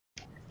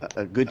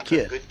A good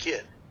kid.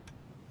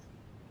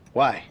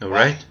 Why?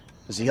 Alright.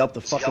 Does he help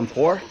the fucking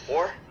poor?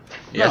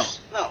 Yes.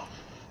 No.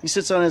 He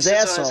sits on his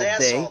ass all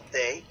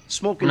day,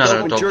 smoking dope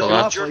and jerking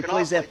off while he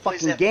plays that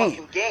fucking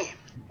game.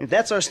 If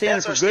that's our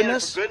standard for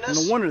goodness,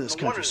 no wonder this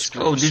country's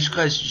screwed. Oh, this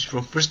guy's just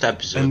from first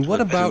episode. And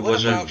what about? It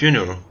was a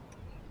funeral.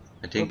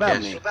 I think.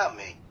 What Yes. about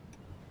me?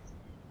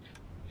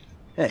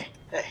 Hey.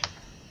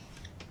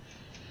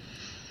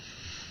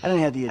 I don't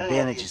have the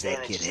advantages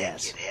that kid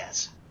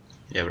has.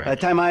 Yeah, right. By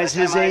the time I was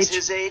his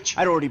age,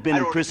 I'd already been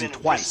in prison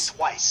twice.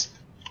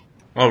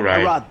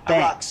 Alright. I robbed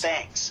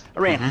banks. I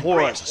ran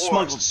whores.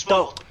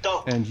 Smuggled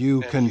dope. And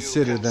you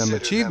consider them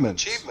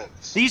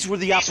achievements? These were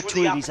the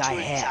opportunities I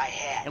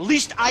had. At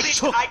least I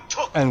took.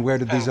 And where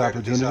did these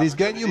opportunities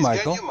get you,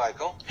 Michael?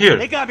 Here.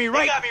 They got me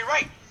right.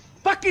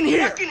 Fucking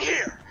here.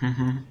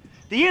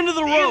 The end of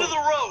the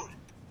road.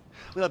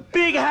 With a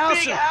big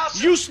house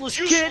and useless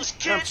kids.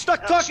 And I'm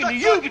stuck talking to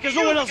you because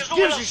no one else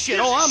gives a shit.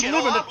 Oh, I'm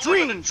living a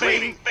dream,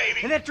 baby.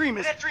 And that dream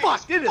is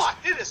fucked. It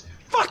is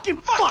fucking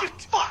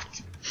fucked.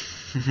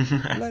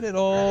 Let it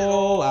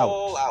all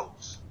out.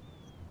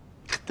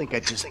 I think I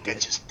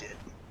just did.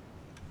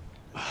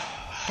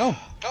 Oh.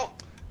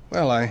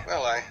 Well,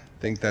 I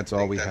think that's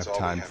all we have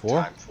time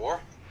for.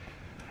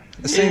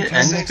 The same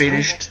time And next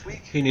finished.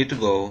 week. He need to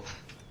go.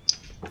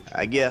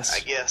 I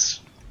guess.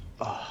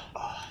 I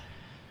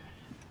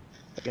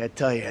gotta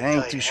tell you, I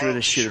ain't too sure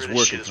this shit is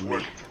working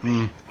for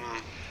me.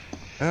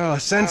 Well, a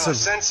sense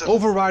of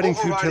overriding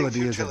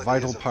futility is a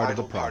vital part of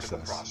the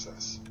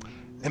process.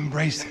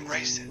 Embrace it.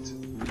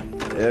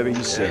 Whatever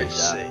you say,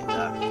 Yes.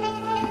 Doc.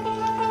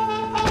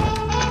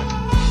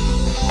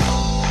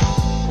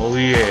 Oh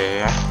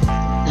yeah.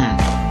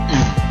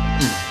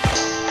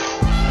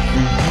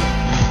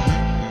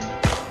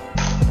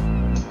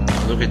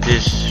 Look at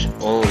this,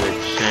 all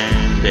the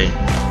same day.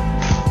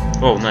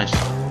 Oh, nice.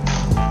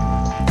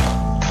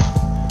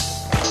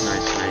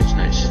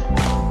 Nice.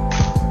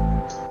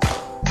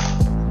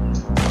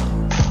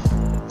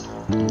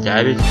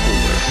 David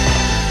Cooper.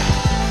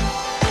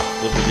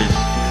 Look at this.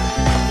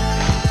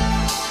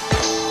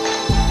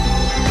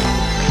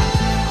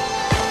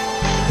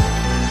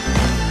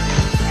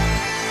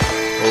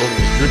 Oh,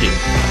 he's shooting.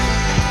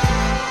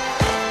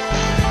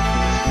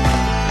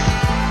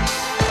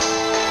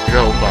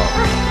 Robot.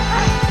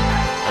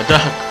 A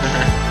duck.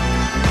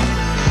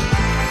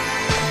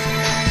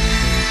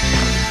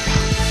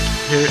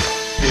 Here is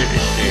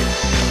the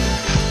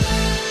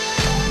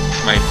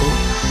Michael.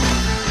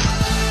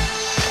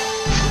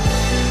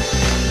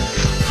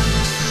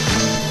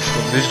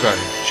 Look at this guy.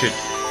 Shit.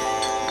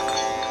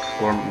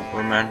 Poor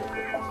man.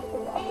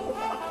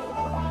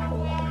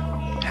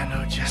 I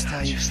know just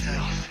how you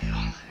feel.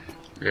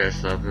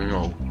 Yes, I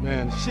know.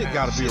 Man, shit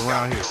gotta be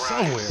around here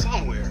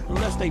somewhere.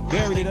 Unless they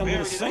buried it under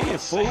the sand,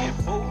 fool.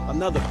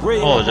 Another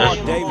brilliant Oh, Lamar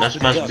Davis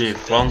that must be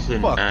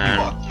Franklin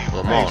and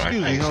Lamar, I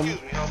Excuse me, think.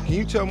 homie. Can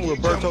you tell me where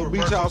Berto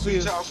Beach House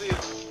is?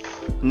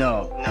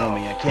 No,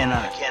 homie, I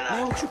cannot.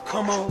 Man, won't you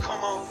come on?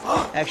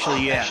 Fuck.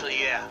 Actually, yeah.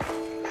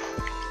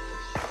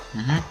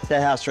 It's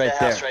that house right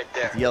there.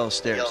 With the yellow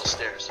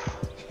stairs.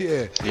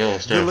 Yeah. Yellow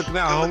Good stairs. looking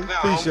out, homie.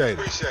 Appreciate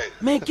it.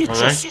 Man, get your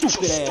Alright.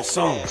 stupid ass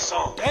on.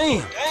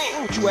 Damn.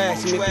 Won't you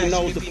ask him if he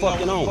knows the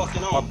fucking on?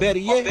 Or better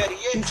yet,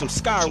 do some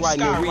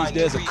skywriting and read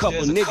there's a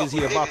couple niggas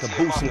here about to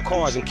boost some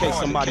cars in case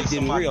somebody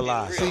didn't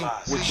realize. See,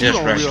 what you Yes,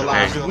 don't right,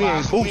 realize okay.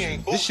 is we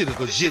ain't boosting. This shit is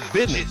legit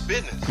business.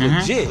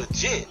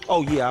 Legit.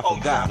 Oh yeah, I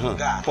forgot, huh?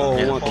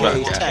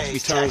 401k, tax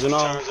returns and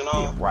all.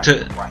 Yeah, right.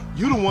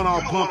 You the one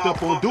all pumped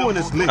up on doing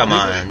this lick. Come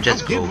on, nigga.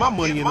 just I'm getting go. my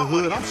money in the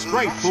hood. I'm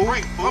straight, fool.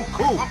 I'm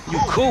cool. You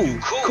cool?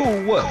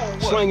 Cool what?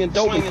 Slinging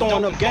dope and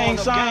throwing up gang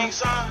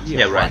signs?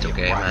 Yeah, right,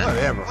 okay, man.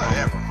 Whatever.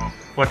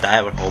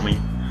 Whatever, homie.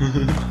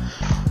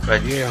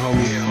 Right, Yeah,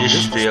 homie. this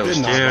is the Spitting out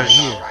upstairs,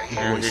 right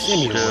here. and this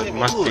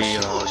must be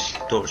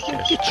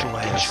downstairs. Get your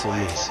ass in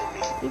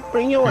here.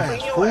 Bring your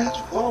ass, fool.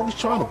 Always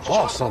trying to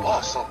boss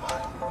somebody.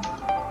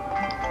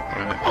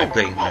 I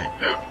think, man.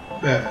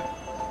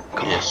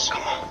 Yes.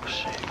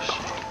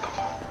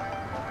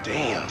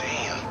 Damn.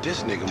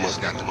 This nigga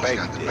must got the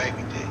baby dick.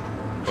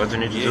 What do I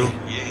need to do?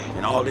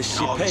 And all this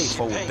shit paid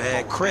for with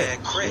bad credit.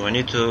 So I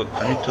need to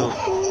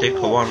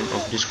take one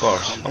of these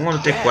cars. I'm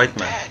gonna take white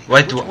man.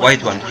 White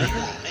one.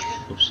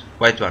 Oops.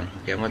 White one.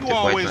 Okay, I'm gonna take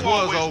white one. was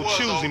old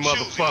choosy,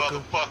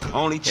 motherfucker.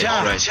 Only Yes,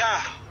 child. right.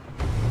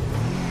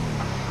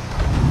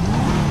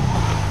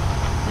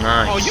 Oh,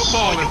 Nice. you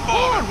ballin'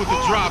 hard with the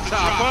drop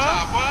top,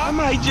 huh? I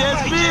might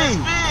just be.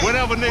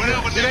 Whatever, nigga.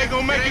 It ain't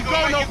gonna make you go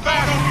no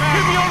faster.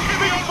 Hit me on the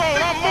speakerphone.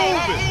 I'm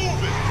moving.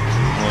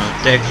 I'm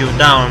gonna take you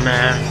down,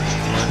 man.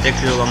 I'm gonna take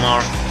you,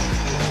 Lamar.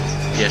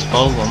 Yes,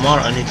 Paul,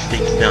 Lamar, I need to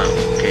take you down.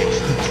 Okay.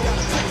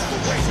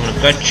 I'm gonna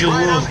catch you.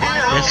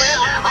 Yes.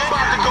 I'm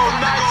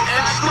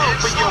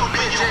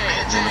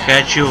gonna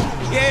catch you.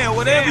 Yeah,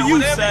 whatever you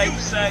say. I'm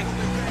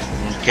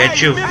gonna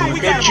catch you. I'm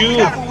gonna catch you.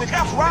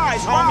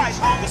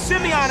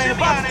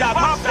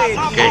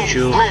 Catch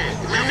you.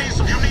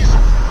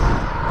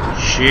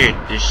 Shit,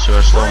 this is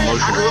slow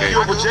motion. Okay.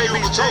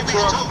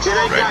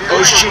 Right.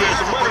 Oh shit.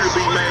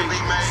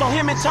 So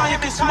him and Tanya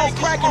can smoke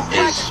crack and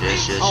Yes,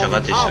 I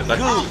got this, I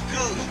got this. I'm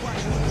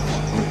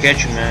gonna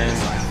catch you, man.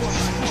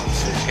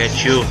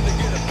 Catch you.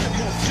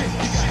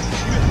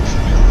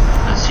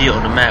 I see you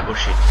on the map, oh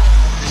shit. I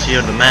see you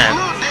on the map. I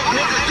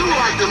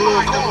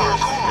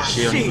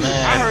see you on the I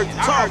map. heard you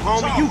talk,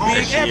 homie. You I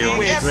big see you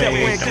everywhere except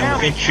when straight.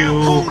 I'm gonna counting. get you.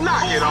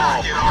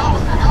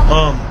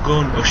 I'm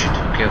going. Oh shit.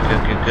 Okay.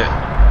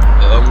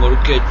 I'm gonna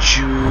catch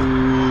you.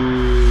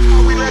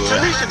 I'm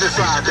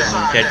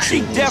gonna catch She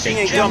you.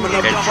 definitely ain't dumb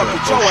enough to fuck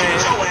with your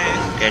ass. I'm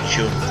gonna get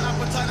you.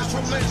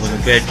 I'm gonna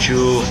get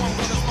you.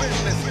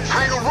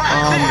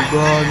 I'm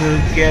gonna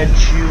get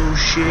you,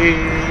 shit.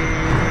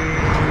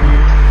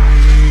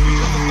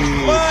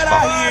 But I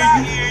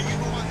hear you.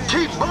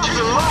 Get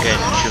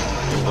you.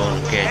 I'm gonna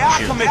get Hey, I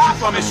you. come at you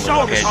from the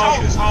shoulders,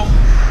 homie.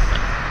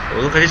 Oh,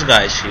 look at these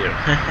guys here.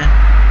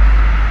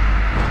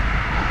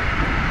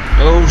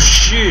 Oh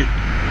shit.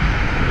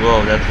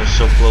 Whoa, that was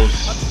so close.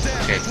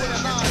 Okay.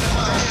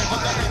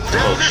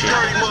 Oh shit.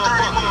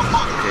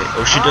 Okay.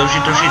 Oh shit.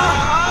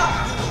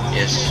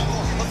 Yes.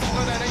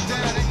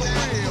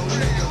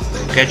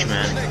 Catch,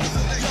 man.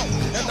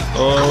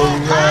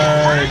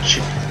 Alright.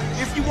 Shit.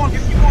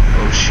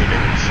 Oh shit.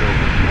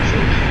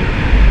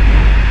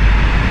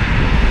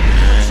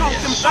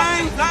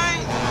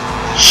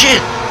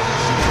 Shit.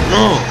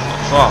 No.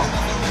 Fuck.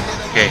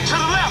 Okay. To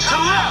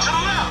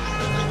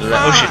the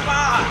left. Oh shit.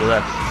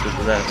 To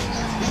the left.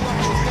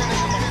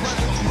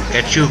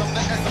 Get you.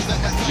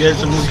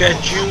 Yes, I'm gonna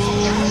get you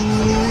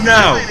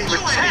now.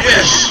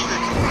 Yes.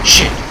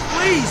 Shit.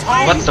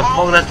 What the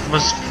fuck? That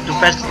was too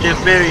fast and too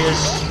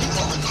furious.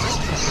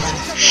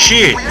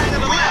 Shit.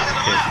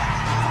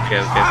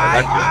 Okay.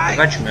 I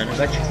got you, man. I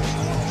got you.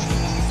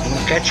 I'm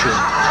gonna catch you.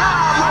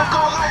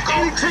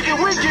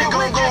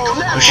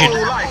 Oh shit.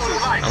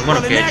 I'm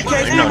gonna catch you.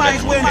 I know that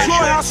I'm gonna catch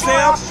you.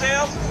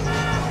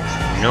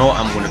 No,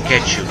 I'm gonna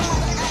catch you.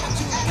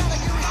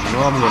 No,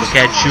 I'm gonna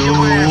catch you.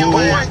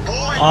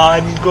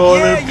 I'm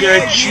gonna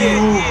catch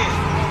you.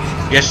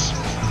 Yes.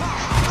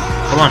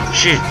 Come on,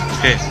 shit.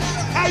 Okay.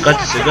 I got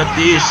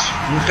this.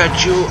 I'm gonna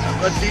catch you. I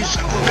got this.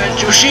 I'm gonna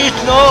catch you. Shit,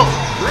 no.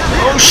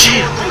 Oh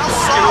shit.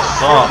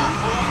 Oh.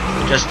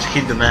 I just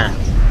hit the man.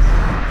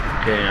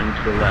 Okay, I need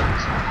to go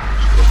left.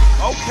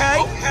 Okay.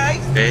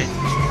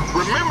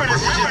 Remember, this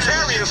is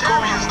Italian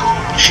school.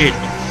 Shit.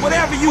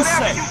 Whatever you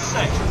say.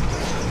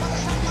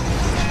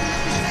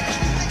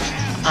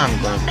 I'm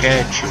gonna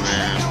catch you,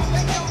 man.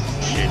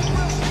 Shit.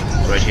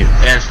 Right here.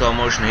 And slow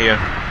motion here.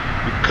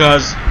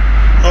 Because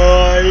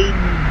I'm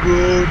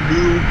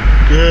gonna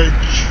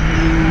catch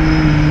you.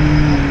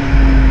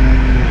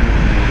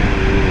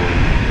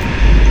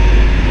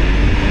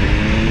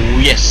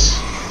 Yes.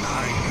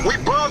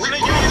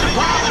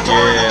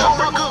 Yeah.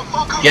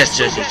 Yes.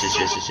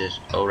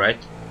 Alright.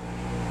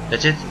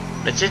 That's it.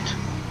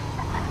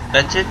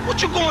 What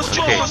you going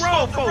straight Okay. on the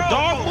road for,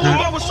 dog? I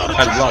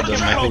had blood on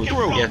my hood.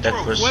 Yeah, that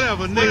was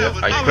Whatever, nigga.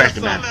 I crashed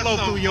the man. Flow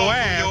through your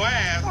ass.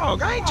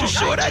 Dog, I ain't too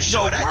sure that's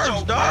your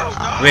words, dog.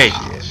 Wait,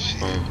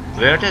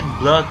 where did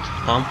blood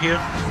come here?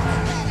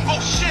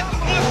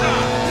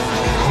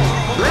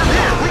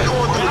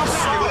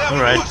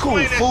 Alright.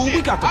 Cool, fool.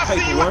 We got the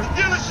paperwork.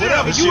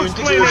 Whatever, Let's you see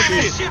explain what that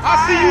you shit. I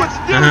see you at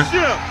the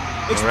dealership.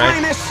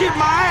 Explain that shit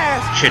my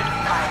ass. Shit.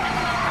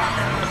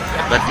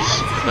 I got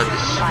this.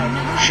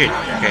 Shit.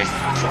 Okay.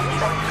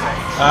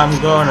 I'm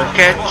gonna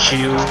catch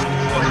you.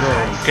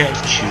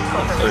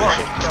 Oh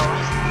shit.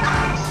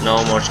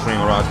 No more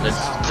screaming around. Let's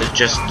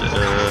just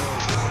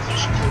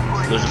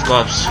lose the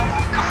cops. I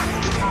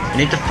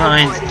need to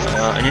find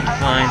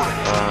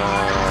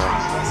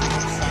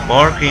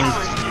parking.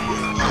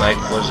 Like,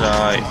 was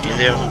I in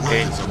there?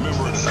 Okay. I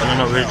don't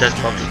know where that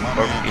fucking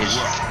park is.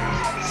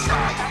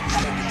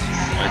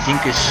 I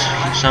think it's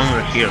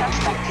somewhere here.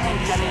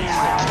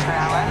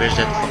 Where's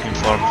that fucking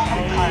park?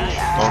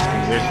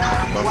 Where's the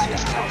fucking park?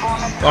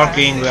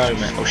 Parking, where are you,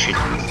 man? Oh shit.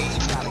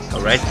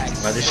 Alright,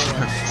 got this.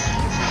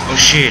 Oh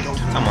shit,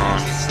 come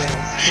on.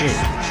 Shit.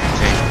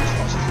 Okay.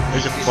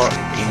 Where's the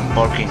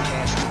parking?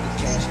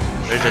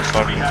 Where's that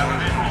parking?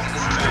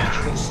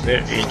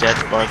 Where is that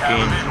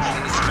parking?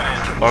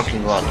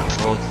 Parking lot.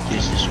 Oh,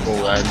 this is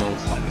full, I know.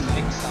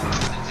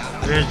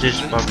 Where's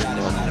this parking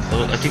lot?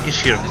 Oh, I think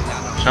it's here.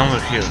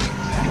 Somewhere here.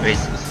 Wait.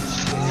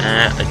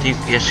 I think,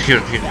 yes,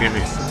 here.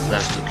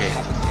 Left, okay.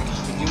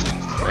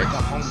 Right.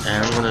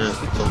 And I'm gonna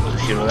go to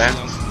here left.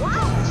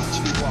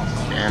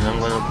 And I'm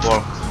gonna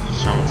park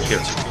somewhere here.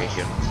 Okay,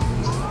 here.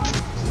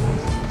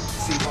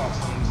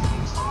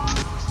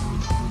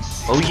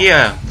 Oh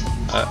yeah!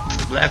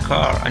 Black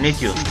car. I need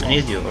you,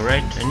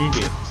 alright? I need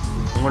you.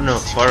 I'm gonna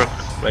park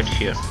right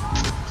here.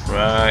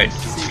 Right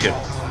here.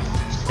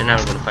 And now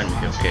we're gonna find me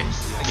here, okay.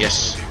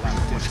 Yes.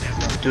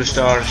 2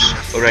 stars.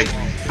 Alright.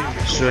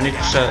 So I need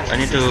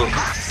to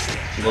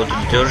go to the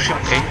dealership,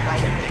 okay? I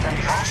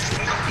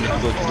need to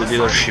go to the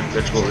dealership.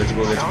 Let's go.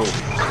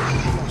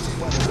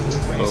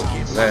 Go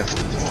left.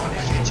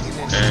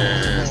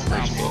 And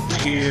let's go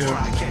here.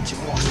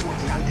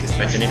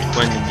 Right, I need to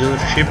find the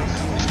dealership.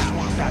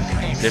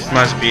 This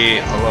must be a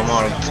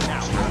Lamar.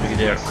 Must be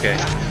there, okay.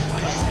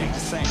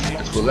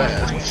 Let's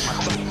bullets.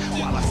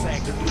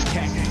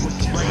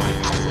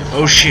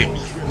 Oh shit.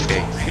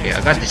 Okay, okay,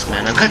 I got this,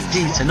 man. I got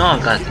this. I know I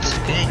got this,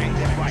 okay?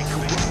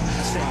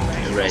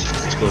 Right,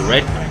 let's go,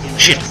 right?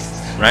 Shit!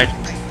 Right?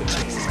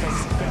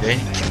 Okay,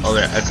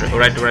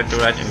 alright,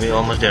 right. We're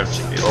almost there.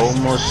 We're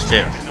almost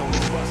there.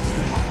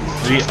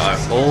 We are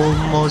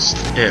almost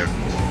there.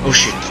 Oh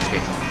shit,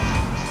 okay.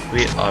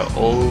 We are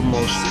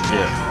almost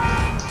there.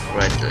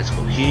 Right, let's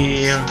go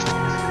here.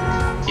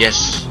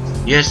 Yes,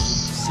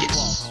 yes,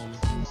 yes.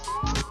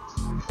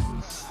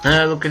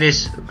 Look at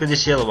this. Look at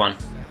this yellow one.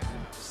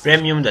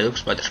 Premium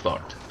Deluxe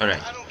Motorsport.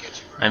 Alright,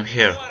 I'm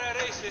here.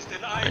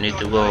 I need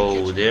to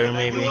go there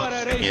maybe.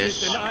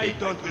 Yes, okay.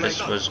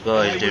 Let's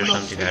go. Is there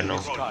something I know?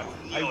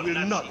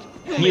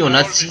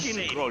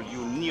 Neo-Nazi?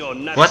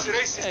 What?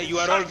 Hey, you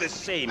are all the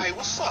same. Hey,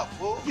 what's up,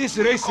 fool? This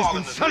racist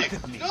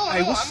insulted me.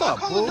 Hey, what's up,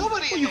 fool?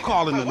 What are you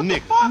calling a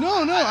nigga?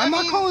 No, I'm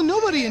not calling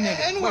nobody a nigga.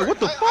 N-word. What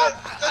the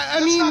fuck? I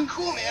mean, that's not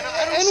cool, man.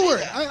 I don't see N-word.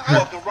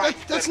 that.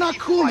 That's not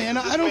cool, man.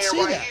 I don't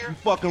see that. You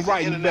fucking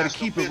right, and you better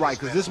keep it right,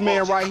 because this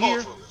man right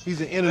here,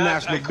 he's an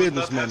international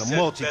businessman, a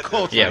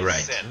multicultural. Yeah,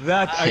 right.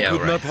 That I Yeah,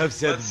 could right. not have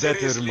said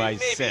better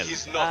myself.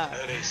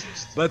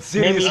 But Maybe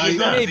seriously, he's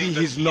not. maybe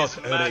he's not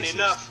a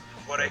racist.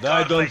 But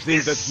I don't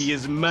think that he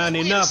is man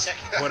enough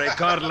for a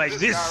car like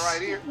this.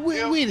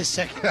 Wait a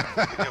second.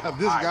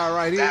 This guy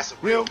right here,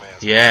 real?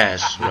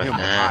 Yes, right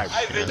now.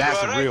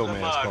 That's a real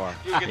man's car.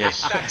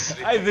 Yes.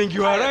 I think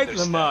you are right,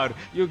 Lamar.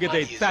 You get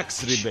a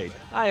tax rebate.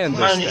 I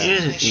Money understand.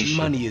 is an issue.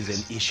 Money is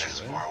an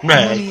issue.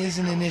 Right. Money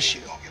isn't an issue.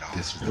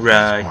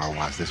 Right.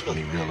 Watch this when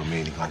he real or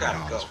mean. He gonna get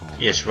all his phone.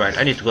 Yes, right.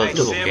 I need to go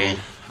too, okay?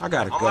 I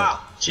gotta go.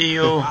 See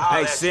you.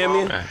 Hey,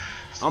 Simeon. Right.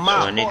 I'm So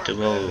out. I need to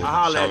go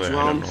I'll let somewhere, you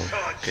I on. don't know.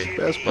 Okay.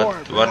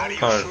 What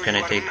car can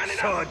I take?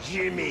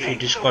 See,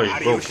 this car is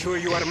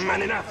broken. you are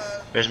man enough?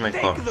 Where's my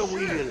car?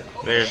 wheel.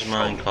 Where's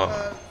my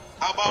car?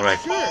 Alright.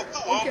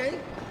 Okay.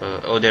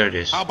 Oh, there it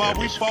is. How about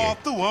There we it is, fall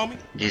okay. through, homie?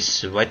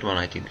 This white one,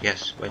 I think.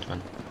 Yes, white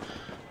one.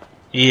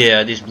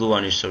 Yeah, this blue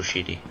one is so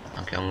shitty.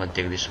 Okay, I'm gonna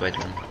take this white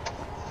one.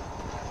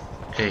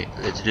 Okay,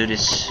 let's do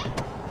this.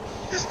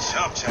 This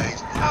chump change.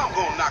 I'm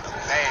gonna knock a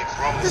bag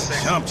from the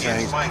section. Jump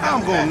change.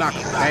 I'm gonna knock a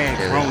bag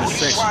from the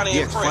section.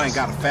 Yes, I ain't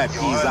got a fat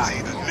piece out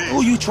here.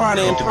 Who you trying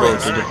to Go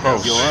impress? to the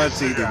house. Your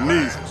auntie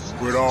Denise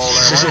with all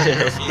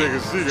that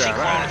nigga she got,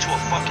 right?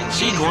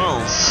 She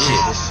grown.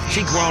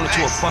 She grown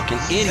into a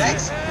fucking idiot.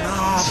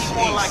 Nah, she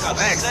more like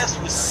obsessed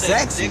with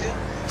sex, nigga.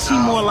 She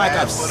more like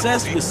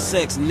obsessed with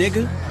sex,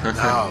 nigga.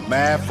 Nah,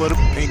 mad for the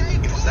pink.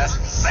 That's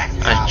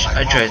exactly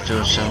I tried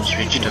to some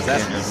switch it up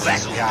That's again.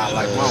 exactly how I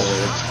like my woman.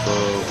 Let's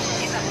go.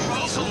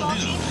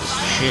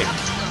 Shit.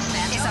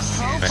 Is a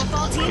pro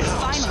football team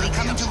finally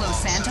coming to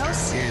Los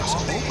Santos? It's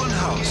open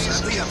house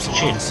at the Epsilon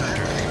Shit.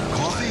 Center.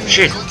 Coffee,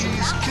 Shit.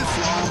 cookies,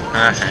 kifflom,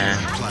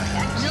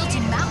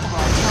 Milton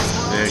McElroy tells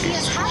world Where he is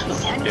is happy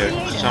it? and There,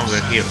 creative.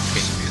 somewhere here.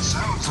 Okay.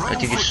 I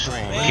think it's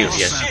here.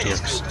 Yes, here.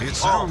 It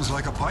sounds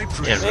like a pipe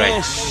dream. Yeah, Man,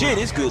 right. shit,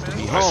 it's good to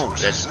be home.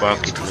 Let's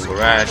park it in the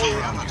garage.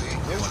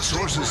 But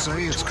sources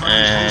say it's coming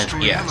And,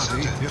 close to yeah.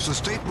 reality if the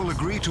state will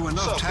agree to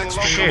enough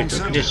tax-free Shit,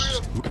 look at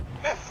this.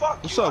 Man,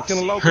 fuck What's you. up? Can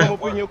a low come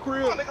up in your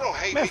crib? My nigga don't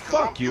hate Man, me 'cause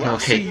fuck I'm you. I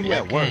Okay, see you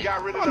at work. okay. My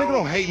nigga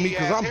don't hate me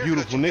because I'm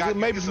beautiful, nigga.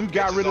 Maybe if you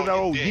got rid of that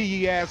old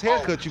yee ass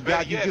haircut you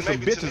got, you get some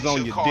bitches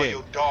on your dick.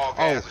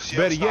 Oh,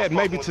 better yet,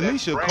 maybe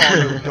Tanisha will call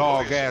you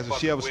dog ass if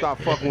she ever stop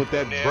fucking with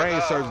that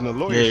brain surgeon, the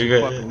lawyer There she you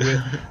go. fucking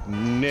with.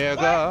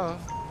 Nigga.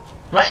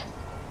 What?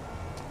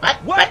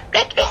 What?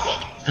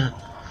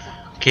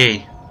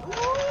 Okay.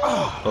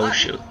 Oh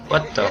shit.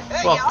 What the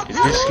fuck? Is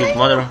this his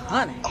mother?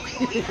 Honey.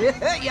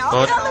 Y'all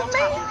What? telling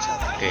me?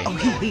 Okay.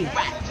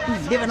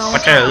 He's living on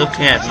What are you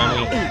looking at,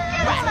 mommy?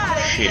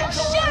 Shit.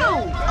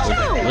 Shoot!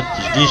 What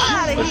is this?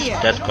 What's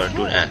that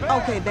cartoon at?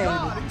 Okay, baby. I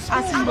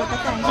see what the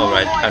thing.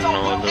 Alright, I don't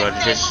know what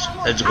it is.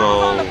 Let's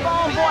go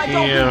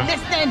here.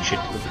 Shit,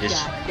 look at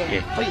this.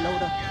 Okay.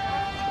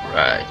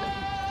 Right.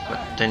 What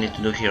I need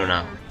to do here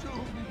now?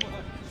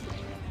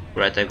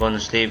 Right, I'm gonna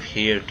save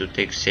here to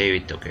take save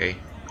it, okay?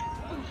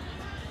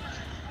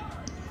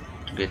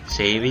 To get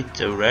save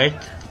it,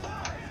 alright.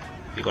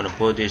 We're gonna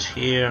put this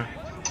here.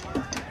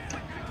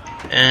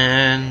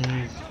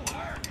 And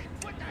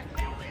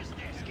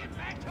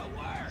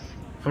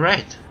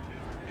alright.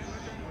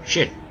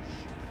 Shit.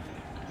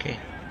 Okay.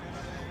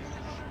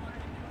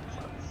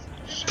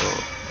 So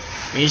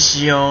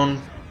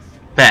mission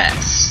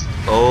pass.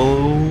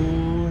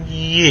 Oh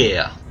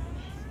yeah.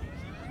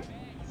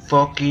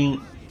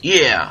 Fucking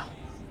yeah.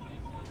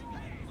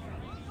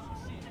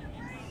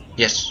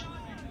 Yes.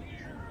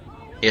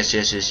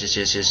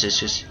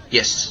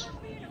 Yes.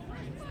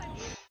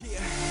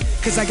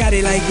 Cause I got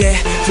it like that,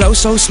 flow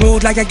so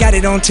smooth like I got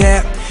it on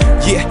tap.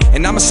 Yeah,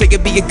 and I'ma say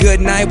it be a good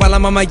night while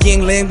I'm on my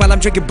Yingling, while I'm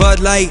drinking Bud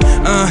Light.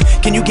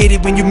 Can you get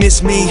it when you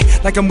miss me?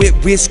 Like I'm with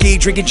whiskey,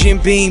 drinking Jim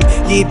Beam.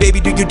 Yeah, baby,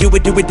 do you do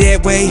it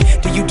that way?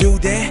 Do you do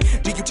that?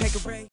 Do you take a break?